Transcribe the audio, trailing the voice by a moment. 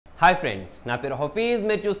Hi friends, నా పేరు హఫీజ్.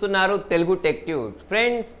 మీరు చూస్తున్నారు తెలుగు టెక్ ట్యూబ్స్.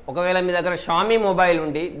 ఫ్రెండ్స్, ఒకవేళ మీ దగ్గర xiaomi మొబైల్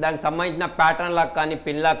ఉండి దానికి సంబంధించిన ప్యాటర్న్ లాక్ కానీ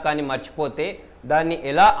పిన్ లాక్ కానీ మర్చిపోతే దాన్ని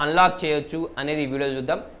ఎలా అన్లాక్ చేయొచ్చు అనేది ఈ వీడియో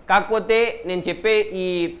చూద్దాం. కాకపోతే నేను చెప్పే ఈ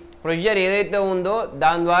ప్రొసీజర్ ఏదైతే ఉందో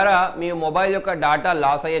దాని ద్వారా మీ మొబైల్ యొక్క డేటా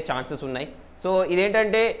లాస్ అయ్యే ఛాన్సెస్ ఉన్నాయి. సో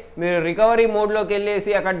ఇదేంటంటే మీరు రికవరీ మోడ్లోకి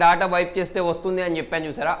వెళ్ళేసి అక్కడ డేటా వైప్ చేస్తే వస్తుంది అని చెప్పాను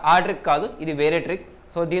చూసారా, ఆ ట్రిక్ కాదు, ఇది వేరే ట్రిక్.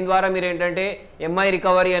 సో దీని ద్వారా మీరు ఏంటంటే ఎంఐ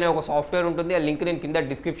రికవరీ అనే ఒక సాఫ్ట్వేర్ ఉంటుంది, ఆ లింక్ నేను కింద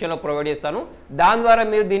డిస్క్రిప్షన్లో ప్రొవైడ్ చేస్తాను. దాని ద్వారా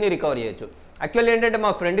మీరు దీన్ని రికవరీ చేయొచ్చు. యాక్చువల్లీ ఏంటంటే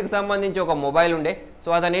మా ఫ్రెండ్కి సంబంధించి ఒక మొబైల్ ఉండే, సో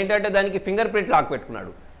అతను ఏంటంటే దానికి ఫింగర్ ప్రింట్ లాక్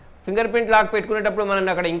పెట్టుకున్నాడు. ఫింగర్ ప్రింట్ లాక్ పెట్టుకునేటప్పుడు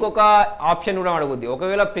మనం అక్కడ ఇంకొక ఆప్షన్ కూడా అడుగుద్ది.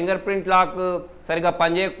 ఒకవేళ ఫింగర్ ప్రింట్ లాక్ సరిగా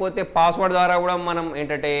పనిచేయకపోతే పాస్వర్డ్ ద్వారా కూడా మనం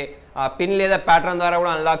ఏంటంటే పిన్ లేదా ప్యాటర్న్ ద్వారా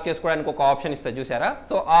కూడా అన్లాక్ చేసుకోవడానికి ఒక ఆప్షన్ ఇస్తుంది చూసారా.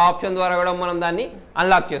 సో ఆ ఆప్షన్ ద్వారా కూడా మనం దాన్ని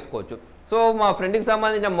అన్లాక్ చేసుకోవచ్చు. సో మా ఫ్రెండ్కి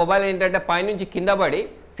సంబంధించిన మొబైల్ ఏంటంటే పైనుంచి కింద పడి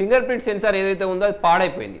ఫింగర్ ప్రింట్ సెన్సార్ ఏదైతే ఉందో అది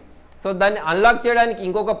పాడైపోయింది. సో దాన్ని అన్లాక్ చేయడానికి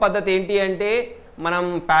ఇంకొక పద్ధతి ఏంటి అంటే మనం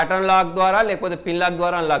ప్యాటర్న్ లాక్ ద్వారా లేకపోతే పిన్ లాక్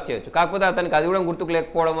ద్వారా అన్లాక్ చేయొచ్చు. కాకపోతే అతనికి అది కూడా గుర్తుకు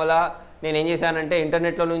లేకపోవడం వల్ల నేను ఏం చేశానంటే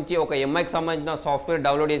ఇంటర్నెట్లో నుంచి ఒక ఎంఐకి సంబంధించిన సాఫ్ట్వేర్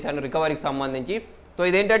డౌన్లోడ్ చేశాను రికవరీకి సంబంధించి. సో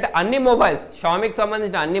ఇదేంటంటే అన్ని మొబైల్స్ xiaomiకి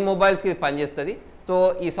సంబంధించిన అన్ని మొబైల్స్కి ఇది పనిచేస్తుంది. సో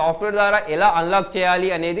ఈ సాఫ్ట్వేర్ ద్వారా ఎలా అన్లాక్ చేయాలి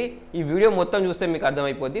అనేది ఈ వీడియో మొత్తం చూస్తే మీకు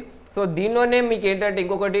అర్థమైపోద్ది. సో దీనిలోనే మీకు ఏంటంటే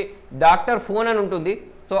ఇంకొకటి డాక్టర్ ఫోన్ అని ఉంటుంది.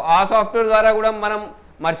 సో ఆ సాఫ్ట్వేర్ ద్వారా కూడా మనం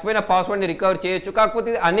మర్చిపోయిన పాస్వర్డ్ని రికవర్ చేయొచ్చు. కాకపోతే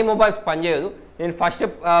ఇది అన్ని మొబైల్స్ పనిచేయదు. నేను ఫస్ట్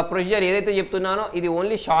ప్రొసీజర్ ఏదైతే చెప్తున్నానో ఇది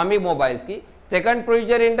ఓన్లీ xiaomi మొబైల్స్కి. సెకండ్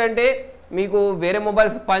ప్రొసీజర్ ఏంటంటే మీకు వేరే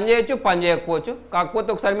మొబైల్స్కి పనిచేయచ్చు, పని చేయకపోవచ్చు. కాకపోతే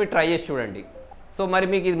ఒకసారి మీరు ట్రై చేసి చూడండి. సో మరి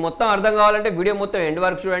మీకు ఇది మొత్తం అర్థం కావాలంటే వీడియో మొత్తం ఎండ్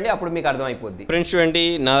వరకు చూడండి, అప్పుడు మీకు అర్థమైపోద్ది. ఫ్రెండ్స్ చూడండి,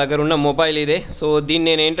 నా దగ్గర ఉన్న మొబైల్ ఇదే. సో దీన్ని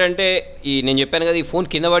నేను ఏంటంటే నేను చెప్పాను కదా, ఈ ఫోన్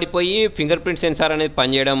కింద పడిపోయి ఫింగర్ ప్రింట్ సెన్సార్ అనేది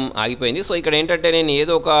పనిచేయడం ఆగిపోయింది. సో ఇక్కడ ఏంటంటే నేను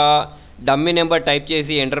ఏదో ఒక డమ్మీ నెంబర్ టైప్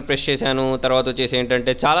చేసి ఎంటర్ ప్రెస్ చేశాను. తర్వాత వచ్చేసి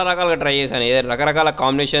ఏంటంటే చాలా రకాలుగా ట్రై చేశాను, ఏదో రకరకాల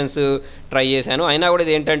కాంబినేషన్స్ ట్రై చేశాను. అయినా కూడా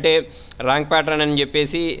ఇది ఏంటంటే ర్యాంక్ ప్యాటర్న్ అని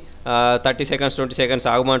చెప్పేసి 30 సెకండ్స్ 20 సెకండ్స్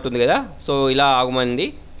ఆగమంటుంది కదా. సో ఇలా ఆగమంది.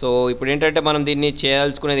 సో ఇప్పుడు ఏంటంటే మనం దీన్ని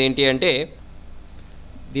చేయాల్సుకునేది ఏంటి అంటే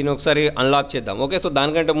దీన్ని ఒకసారి అన్లాక్ చేద్దాం. ఓకే, సో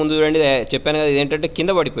దానికంటే ముందు చూడండి, చెప్పాను కదా ఇదేంటంటే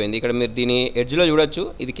కింద పడిపోయింది. ఇక్కడ మీరు దీని ఎడ్జ్లో చూడొచ్చు,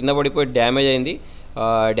 ఇది కింద పడిపోయి డ్యామేజ్ అయింది.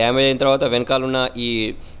 డ్యామేజ్ అయిన తర్వాత వెనకాల ఉన్న ఈ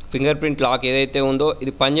ఫింగర్ ప్రింట్ లాక్ ఏదైతే ఉందో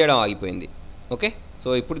ఇది పనిచేయడం ఆగిపోయింది. ఓకే, సో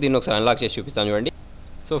ఇప్పుడు దీన్ని ఒకసారి అన్లాక్ చేసి చూపిస్తాను చూడండి.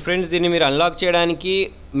 సో ఫ్రెండ్స్, దీన్ని మీరు అన్లాక్ చేయడానికి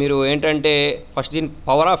మీరు ఏంటంటే ఫస్ట్ దీన్ని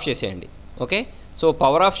పవర్ ఆఫ్ చేసేయండి. ఓకే, సో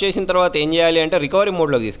పవర్ ఆఫ్ చేసిన తర్వాత ఏం చేయాలి అంటే రికవరీ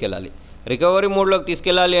మోడ్లోకి తీసుకెళ్ళాలి. రికవరీ మోడ్లోకి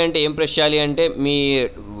తీసుకెళ్ళాలి అంటే ఏం ప్రెస్ చేయాలి అంటే మీ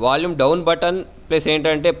వాల్యూమ్ డౌన్ బటన్ ప్లస్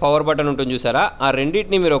ఏంటంటే పవర్ బటన్ ఉంటుంది చూసారా, ఆ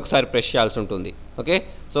రెండింటిని మీరు ఒకసారి ప్రెస్ చేయాల్సి ఉంటుంది. ఓకే,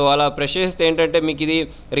 సో అలా ప్రెస్ చేస్తే ఏంటంటే మీకు ఇది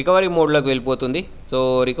రికవరీ మోడ్లోకి వెళ్ళిపోతుంది. సో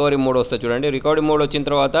రికవరీ మోడ్ వస్తుంది చూడండి. రికవరీ మోడ్ వచ్చిన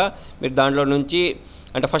తర్వాత మీరు దాంట్లో నుంచి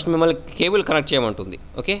అంటే ఫస్ట్ మిమ్మల్ని కేబుల్ కనెక్ట్ చేయమంటుంది.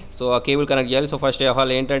 ఓకే, సో ఆ కేబుల్ కనెక్ట్ చేయాలి. సో ఫస్ట్ ఆఫ్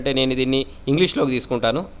ఆల్ ఏంటంటే నేను దీన్ని ఇంగ్లీష్లోకి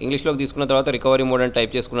తీసుకుంటాను. ఇంగ్లీష్లోకి తీసుకున్న తర్వాత రికవరీ మోడ్ అని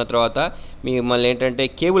టైప్ చేసుకున్న తర్వాత మిమ్మల్ని ఏంటంటే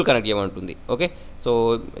కేబుల్ కనెక్ట్ చేయమంటుంది. ఓకే, సో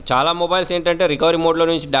చాలా మొబైల్స్ ఏంటంటే రికవరీ మోడ్లో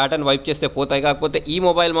నుంచి డేటాను వైప్ చేస్తే పోతాయి. కాకపోతే ఈ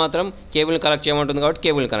మొబైల్ మాత్రం కేబుల్ని కనెక్ట్ చేయమంటుంది కాబట్టి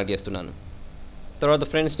కేబుల్ని కనెక్ట్ చేస్తున్నాను. తర్వాత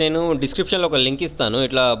ఫ్రెండ్స్, నేను డిస్క్రిప్షన్లో ఒక లింక్ ఇస్తాను,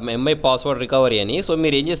 ఇట్లా ఎంఐ పాస్వర్డ్ రికవరీ అని. సో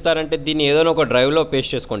మీరు ఏం చేస్తారంటే దీన్ని ఏదైనా ఒక డ్రైవ్లో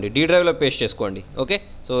పేస్ట్ చేసుకోండి, డీ డ్రైవ్లో పేస్ట్ చేసుకోండి. ఓకే,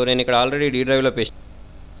 సో నేను ఇక్కడ ఆల్రెడీ డీ డ్రైవ్లో పేస్ట్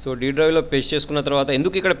చేసుకున్న తర్వాత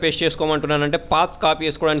ఎందుకు ఇక్కడ పేస్ట్ చేసుకోమంటున్నానంటే పాత్ కాపీ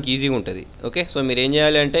చేసుకోవడానికి ఈజీగా ఉంటుంది. ఓకే, సో మీరు ఏం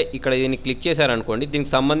చేయాలి అంటే ఇక్కడ దీన్ని క్లిక్ చేశారనుకోండి,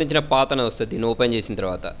 దీనికి సంబంధించిన పాత్ అనేది వస్తుంది దీన్ని ఓపెన్ చేసిన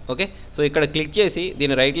తర్వాత. ఓకే, సో ఇక్కడ క్లిక్ చేసి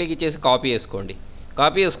దీన్ని రైట్ క్లిక్ ఇచ్చేసి కాపీ చేసుకోండి.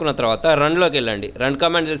 కాపీ చేసుకున్న తర్వాత రన్లోకి వెళ్ళండి. రన్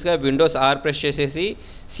కమాండ్ తెలుసుగా, విండోస్ ఆర్ ప్రెస్ చేసేసి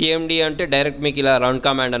సిఎండి అంటే డైరెక్ట్ మీకు ఇలా రన్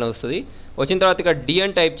కమాండ్ అని వస్తుంది. వచ్చిన తర్వాత ఇక్కడ డి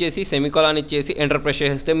అని టైప్ చేసి సెమికోలాన్ ఇచ్చేసి ఎంటర్ ప్రెస్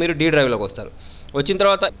చేస్తే మీరు డీ డ్రైవ్లోకి వస్తారు. వచ్చిన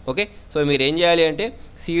తర్వాత ఓకే, సో మీరు ఏం చేయాలి అంటే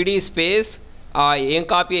సిడి స్పేస్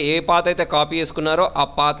ఏ పాత్ అయితే కాపీ చేసుకున్నారో ఆ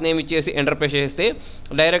పాత్ నేమ్ ఇచ్చేసి ఎంటర్ ప్రెస్ చేస్తే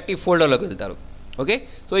డైరెక్ట్ ఈ ఫోల్డర్లోకి వెళ్తారు. ఓకే,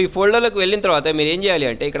 సో ఈ ఫోల్డర్లోకి వెళ్ళిన తర్వాత మీరు ఏం చేయాలి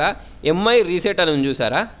అంటే ఇక్కడ ఎంఐ రీసెట్ అని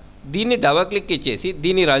చూసారా, దీన్ని డబల్ క్లిక్ ఇచ్చేసి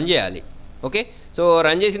దీన్ని రన్ చేయాలి. ఓకే, సో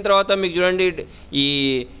రన్ చేసిన తర్వాత మీకు చూడండి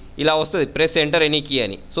ఇలా వస్తుంది, ప్రెస్ ఎంటర్ ఎనీ కీ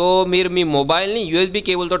అని. సో మీరు మీ మొబైల్ని యూఎస్బీ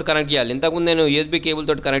కేబుల్ తోటి కనెక్ట్ చేయాలి. ఇంతకుముందు నేను యూఎస్బీ కేబుల్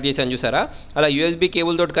తోటి కనెక్ట్ చేశాను చూసారా, అలా యూఎస్బీ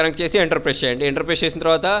కేబుల్ తోటి కనెక్ట్ చేసి ఎంటర్ ప్రెస్ చేయండి. ఎంటర్ ప్రెస్ చేసిన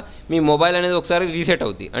తర్వాత మీ మొబైల్ అనేది ఒకసారి రీసెట్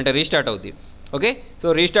అవుద్ది, అంటే రీస్టార్ట్ అవుద్ది. ఓకే, సో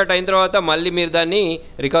రీస్టార్ట్ అయిన తర్వాత మళ్ళీ మీరు దాన్ని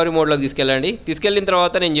రికవరీ మోడ్లోకి తీసుకెళ్ళిన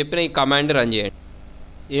తర్వాత నేను చెప్పిన ఈ కమాండ్ రన్ చేయండి.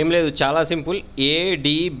 ఏం లేదు, చాలా సింపుల్,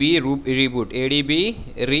 ఏడిబి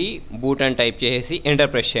రీబూట్ అని టైప్ చేసి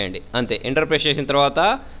ఎంటర్ ప్రెస్ చేయండి. అంతే, ఎంటర్ ప్రెస్ చేసిన తర్వాత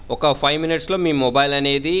ఒక 5 మినిట్స్లో మీ మొబైల్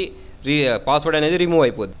అనేది పాస్వర్డ్ అనేది రిమూవ్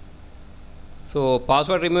అయిపోద్ది. సో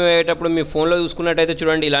పాస్వర్డ్ రిమూవ్ అయ్యేటప్పుడు మీ ఫోన్లో చూసుకున్నట్టయితే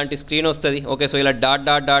చూడండి ఇలాంటి స్క్రీన్ వస్తుంది. ఓకే, సో ఇలా డాట్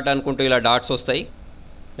డాట్ డాట్ అనుకుంటూ ఇలా డాట్స్ వస్తాయి.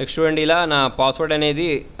 నెక్స్ట్ చూడండి, ఇలా నా పాస్వర్డ్ అనేది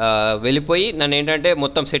వెళ్ళిపోయి నన్ను ఏంటంటే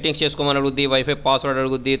మొత్తం సెట్టింగ్స్ చేసుకోమని అడుగుద్ది, వైఫై పాస్వర్డ్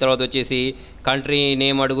అడుగుద్ది, తర్వాత వచ్చేసి కంట్రీ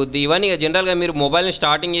నేమ్ అడుగుద్ది. ఇవన్నీ జనరల్గా మీరు మొబైల్ని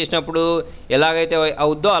స్టార్టింగ్ చేసినప్పుడు ఎలాగైతే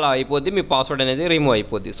అవుద్దో అలా అయిపోద్ది, మీ పాస్వర్డ్ అనేది రిమూవ్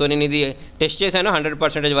అయిపోద్ది. సో నేను ఇది టెస్ట్ చేశాను,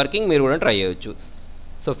 100% వర్కింగ్, మీరు కూడా ట్రై చేయొచ్చు.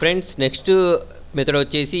 సో ఫ్రెండ్స్, నెక్స్ట్ మెథడ్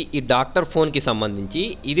వచ్చేసి ఈ డాక్టర్ ఫోన్కి సంబంధించి.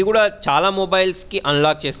 ఇది కూడా చాలా మొబైల్స్కి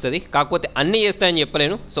అన్లాక్ చేస్తుంది, కాకపోతే అన్నీ చేస్తాయని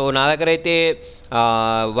చెప్పలేను. సో నా దగ్గర అయితే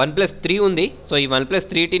OnePlus 3 ఉంది. సో ఈ OnePlus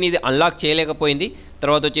 3Tని ఇది అన్లాక్ చేయలేకపోయింది.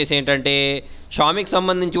 తర్వాత వచ్చేసి ఏంటంటే షామీకి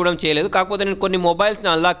సంబంధించి కూడా చేయలేదు, కాకపోతే నేను కొన్ని మొబైల్స్ని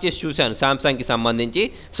అన్లాక్ చేసి చూశాను శాంసంగ్కి సంబంధించి.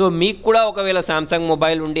 సో మీకు కూడా ఒకవేళ శాంసంగ్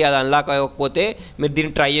మొబైల్ ఉండి అది అన్లాక్ అవ్వకపోతే మీరు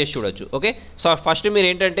దీన్ని ట్రై చేసి చూడొచ్చు. ఓకే, సో ఫస్ట్ మీరు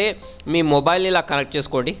ఏంటంటే మీ మొబైల్ని ఇలా కనెక్ట్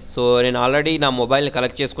చేసుకోండి. సో నేను ఆల్రెడీ నా మొబైల్ని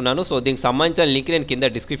కనెక్ట్ చేసుకున్నాను. సో దీనికి సంబంధించిన లింక్ నేను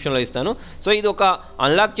కింద డిస్క్రిప్షన్లో ఇస్తాను. సో ఇది ఒక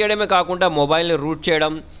అన్లాక్ చేయడమే కాకుండా మొబైల్ని రూట్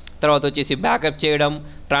చేయడం, తర్వాత వచ్చేసి బ్యాకప్ చేయడం,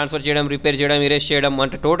 ట్రాన్స్ఫర్ చేయడం, రిపేర్ చేయడం, ఇరేజ్ చేయడం,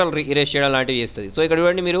 అంటే టోటల్ ఇరేజ్ చేయడం లాంటివి చేస్తుంది. సో ఇక్కడ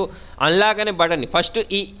చూడండి, మీరు అన్లాక్ అనే బటన్ని ఫస్ట్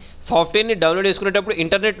ఈ సాఫ్ట్వేర్ని డౌన్లోడ్ చేసుకునేటప్పుడు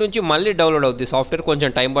ఇంటర్నెట్ నుంచి మళ్ళీ డౌన్లోడ్ అవుద్ది. సాఫ్ట్వేర్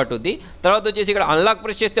కొంచెం టైం పట్టుద్ది. తర్వాత వచ్చేసి ఇక్కడ అన్లాక్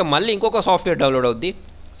ప్రెస్ చేస్తే మళ్ళీ ఇంకొక సాఫ్ట్వేర్ డౌన్లోడ్ అవుద్ది.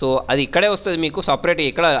 సో అది ఇక్కడే వస్తుంది, మీకు సపరేట్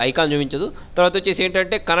ఇక్కడ ఐకాన్ చూపించదు. తర్వాత వచ్చేసి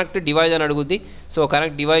ఏంటంటే కనెక్ట్ డివైస్ అని అడుగుద్ది. సో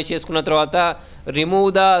కనెక్ట్ డివైస్ చేసుకున్న తర్వాత remove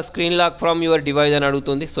the screen lock from your device అని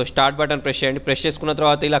అడుగుతుంది. సో స్టార్ట్ బటన్ ప్రెస్ చేయండి. ప్రెస్ చేసుకున్న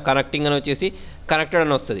తర్వాత ఇలా కనెక్టింగ్ అని వచ్చేసి కనెక్టెడ్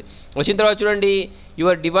అని వస్తుంది. వచ్చిన తర్వాత చూడండి,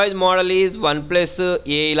 your device model is OnePlus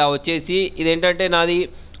ఇలా వచ్చేసి ఇదేంటంటే నాది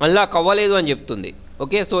అన్లాక్ అవ్వలేదు అని చెప్తుంది.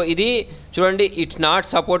 ఓకే, సో ఇది చూడండి, it's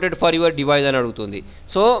not supported for your device అని అడుగుతుంది.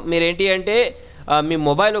 సో మీరేంటి అంటే మీ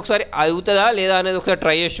మొబైల్ ఒకసారి అవుతుందా లేదా అనేది ఒకసారి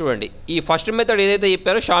ట్రై చేసి చూడండి. ఈ ఫస్ట్ మెథడ్ ఏదైతే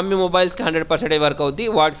చెప్పారో షామీ మొబైల్స్కి 100% వర్క్ అవుద్ది.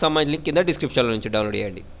 వాటికి సంబంధించిన లింక్ కింద డిస్క్రిప్షన్లో నుంచి డౌన్లోడ్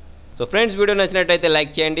చేయండి. సో ఫ్రెండ్స్, వీడియో నచ్చినట్టయితే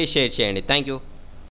లైక్ చేయండి, షేర్ చేయండి. Thank you.